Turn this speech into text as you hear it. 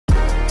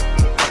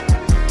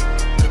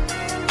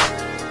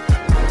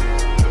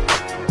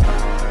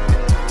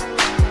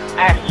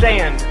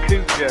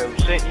ago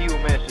sent you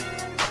a message.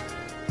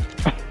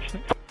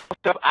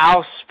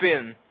 I'll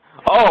spin.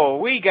 Oh,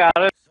 we got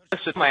us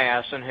some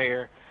ass in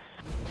here.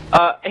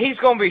 He's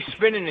gonna be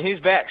spinning in his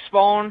back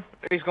spawn.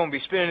 He's gonna be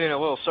spinning in a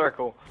little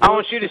circle. I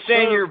want you to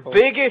send your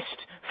biggest,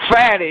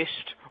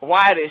 fattest,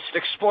 widest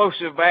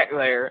explosive back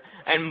there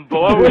and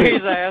blow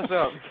his ass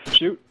up.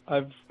 Shoot,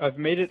 I've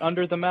made it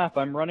under the map.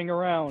 I'm running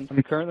around.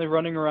 I'm currently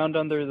running around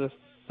under the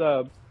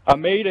sub. I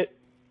made it.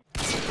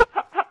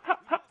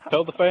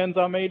 Tell the fans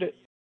I made it.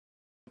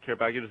 Care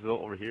about you just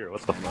over here.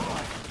 What the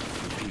fuck?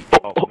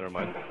 Oh, never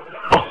mind.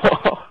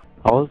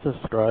 I was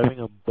describing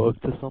a book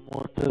to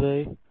someone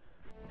today,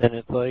 and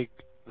it's like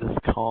this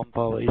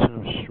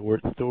compilation of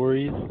short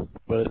stories,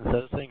 but instead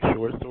of saying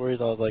short stories,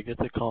 I was like, it's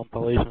a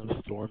compilation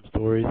of storm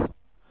stories.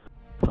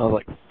 I was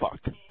like, fuck.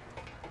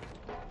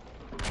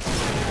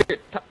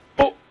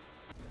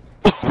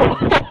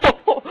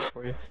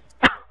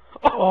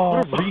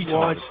 Oh,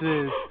 watch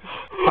this.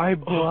 I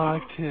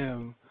blocked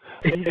him.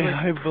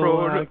 I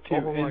blocked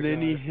him, and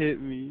then he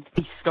hit me.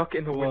 He's stuck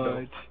in the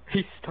window.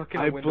 He's stuck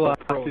in the window. I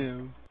blocked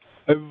him.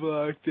 I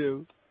blocked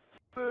him.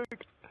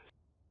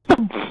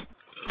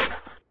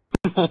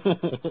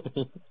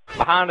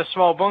 Behind a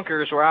small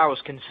bunker is where I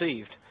was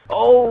conceived.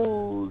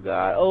 Oh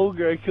god,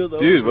 ogre! I killed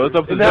ogre. Dude, what's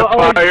up to that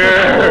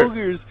fire?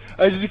 Ogres!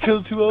 I just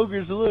killed 2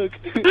 ogres. Look.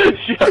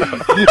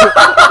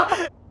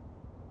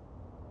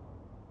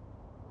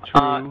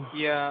 True.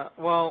 Yeah.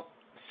 Well,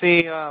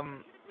 see,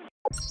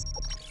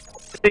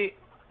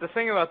 the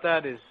thing about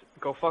that is,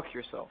 go fuck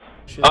yourself.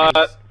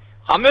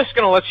 I'm just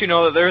gonna let you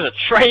know that there's a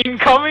train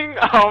coming.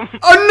 Oh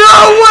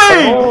no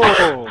way!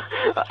 Oh.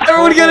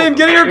 Everyone get in!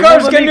 Get in your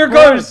cars! Get in your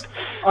cars!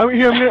 I'm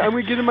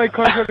gonna get in my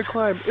car and try to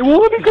climb. It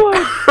won't let me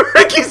climb!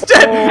 Ricky's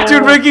dead!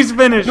 Dude, Ricky's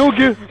finished! No,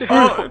 get...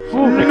 Oh,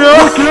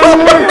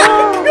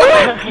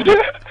 You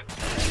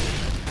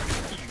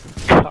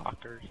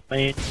cockers,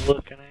 man, you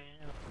looking at?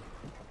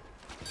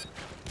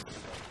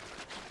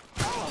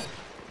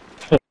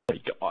 Oh my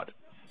god.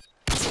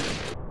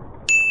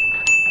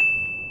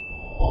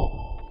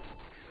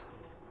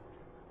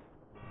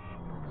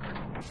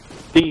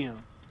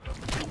 Damn.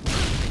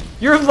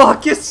 Your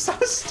luck is so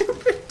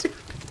stupid, dude.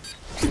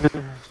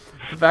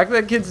 The fact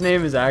that kid's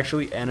name is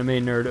actually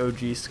Anime Nerd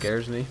OG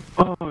scares me.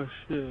 Oh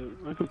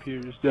shit, my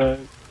computer just died.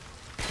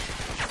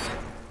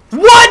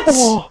 What?!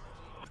 Oh,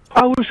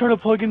 I was trying to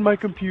plug in my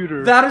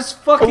computer. That is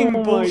fucking Oh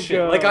my bullshit.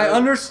 God. Like, I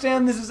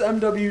understand this is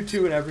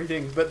MW2 and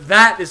everything, but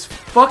that is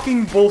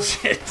fucking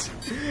bullshit.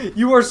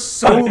 You are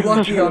so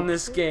lucky on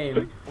this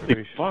game.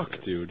 Holy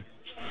fuck, dude.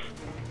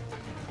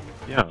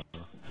 Yeah.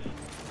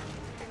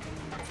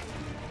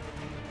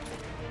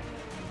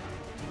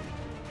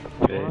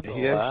 Okay,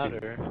 he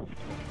ladder.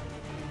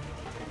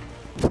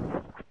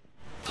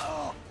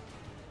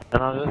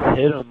 And I just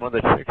hit him with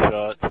a trick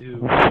shot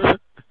too.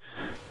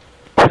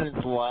 And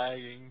it's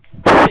lagging.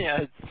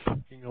 Yeah, it's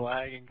fucking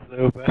lagging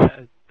so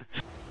bad.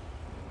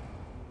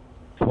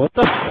 What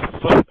the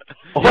fuck?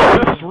 Oh,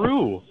 it went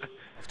through!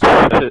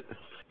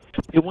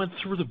 It went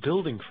through the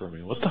building for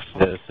me. What the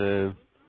fuck?